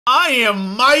I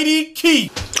am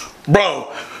Mightykeef. Bro,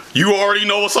 you already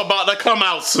know what's about to come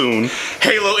out soon.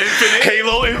 Halo Infinite.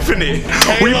 Halo Infinite.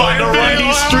 We about to run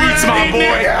these streets, my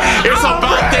boy. It's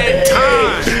about that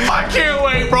time. I can't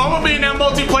wait, bro. I'm gonna be in that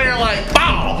multiplayer like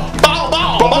bow, bow,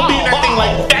 bow. Bro, I'm gonna be in that thing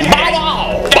like bow,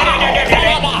 bow,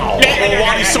 bow, bow.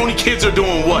 While these Sony kids are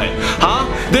doing what?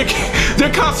 Huh?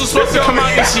 Their console's supposed to come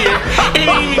out this year. It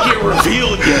didn't even get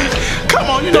revealed yet. Come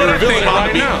on, you know that thing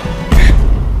right now.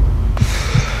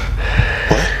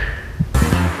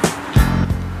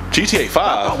 GTA 5?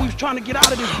 I thought we was trying to get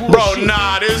out of this bullshit. Bro,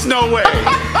 nah, there's no way.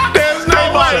 There's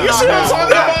no way. You see what I'm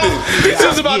talking about? This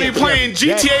is about to be playing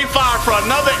GTA 5 for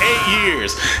another 8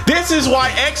 years. This is why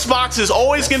Xbox is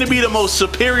always going to be the most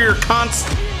superior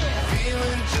console.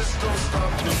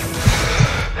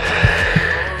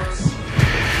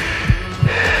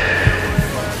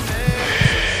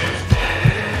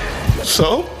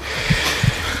 So,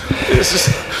 this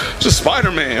is just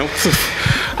Spider-Man.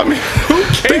 I mean, who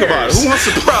cares? Think about it. Who wants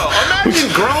to, bro?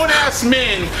 Imagine grown-ass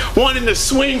men wanting to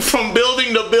swing from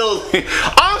building to building.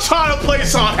 I'm trying to play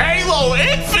some Halo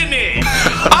Infinite.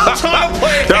 I'm trying to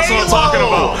play That's Halo. That's what I'm talking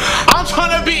about. I'm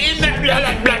trying to be in that. Blah,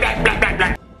 blah, blah, blah,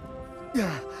 blah,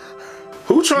 blah.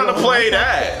 Who trying to play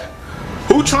that?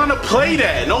 Who trying to play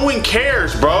that? No one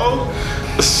cares, bro.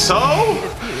 So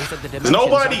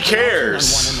nobody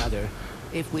cares.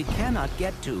 If we cannot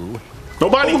get to.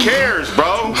 Nobody cares,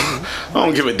 bro. I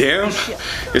don't give a damn.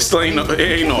 It still ain't no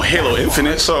Halo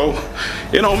Infinite, so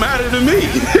it don't matter to me.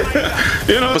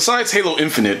 You know. Besides Halo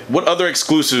Infinite, what other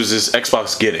exclusives is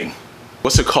Xbox getting?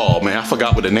 What's it called, man? I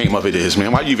forgot what the name of it is,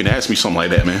 man. Why'd you even ask me something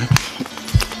like that, man?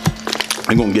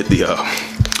 I'm gonna get the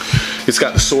it's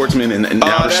got the swordsman in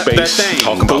outer space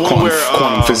talking about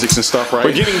quantum physics and stuff, right?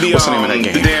 We're getting the what's the name of that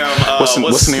game? What's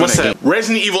the name of that game?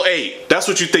 Resident Evil 8. That's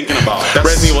what you're thinking about. That's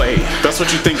Resident Evil 8. That's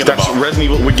what you're thinking That's about.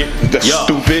 Resident Evil. We're getting that's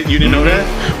stupid. You didn't know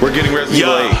that? We're getting Resident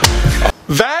Evil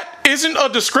 8. That isn't a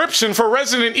description for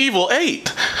Resident Evil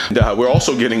 8. And, we're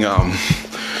also getting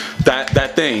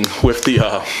that thing with the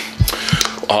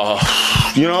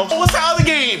you know. What's the other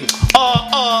game?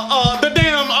 The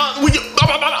damn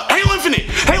Halo Infinite.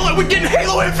 We're getting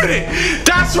Halo Infinite.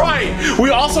 That's right. We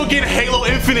also get Halo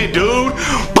Infinite, dude.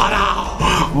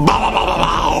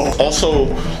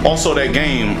 Also that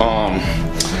game,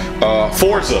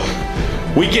 Forza.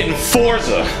 We getting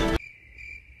Forza.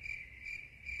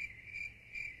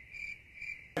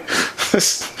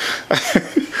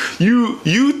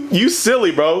 you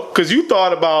silly, bro, because you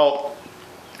thought about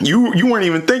you weren't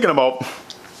even thinking about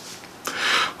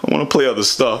I want to play other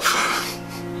stuff.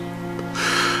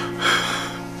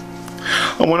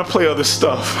 I want to play other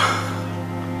stuff.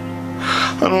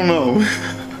 I don't know.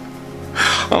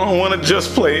 I don't want to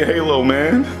just play Halo,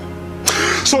 man.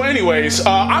 So anyways,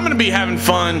 I'm gonna be having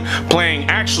fun playing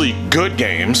actually good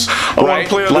games. I want to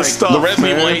play other stuff, the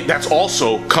Resident Evil 8, that's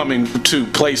also coming to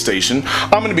PlayStation.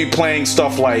 I'm gonna be playing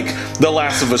stuff like The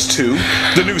Last of Us 2,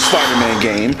 the new Spider-Man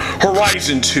game,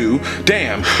 Horizon 2,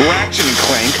 damn, Ratchet and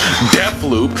Clank,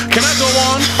 Deathloop. Can I go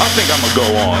on? I think I'm gonna go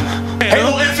on.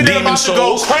 Halo Infinite about to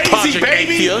go crazy,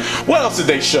 baby. What else did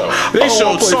they show? They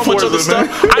showed so much other stuff.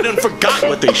 I done forgot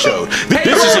what they showed.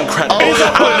 This is incredible.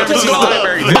 I've never seen a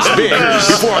library this big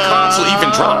before a console even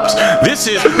drops. This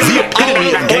is the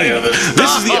epitome of gaming.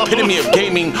 This is the epitome of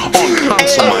gaming on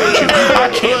console, mind you. I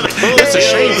can't. It's a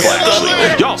shameful,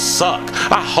 actually. Y'all suck.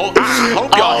 I hope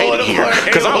y'all hate it here,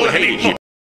 because I would hate it here.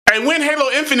 And when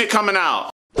Halo Infinite coming out?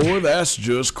 Boy, that's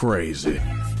just crazy.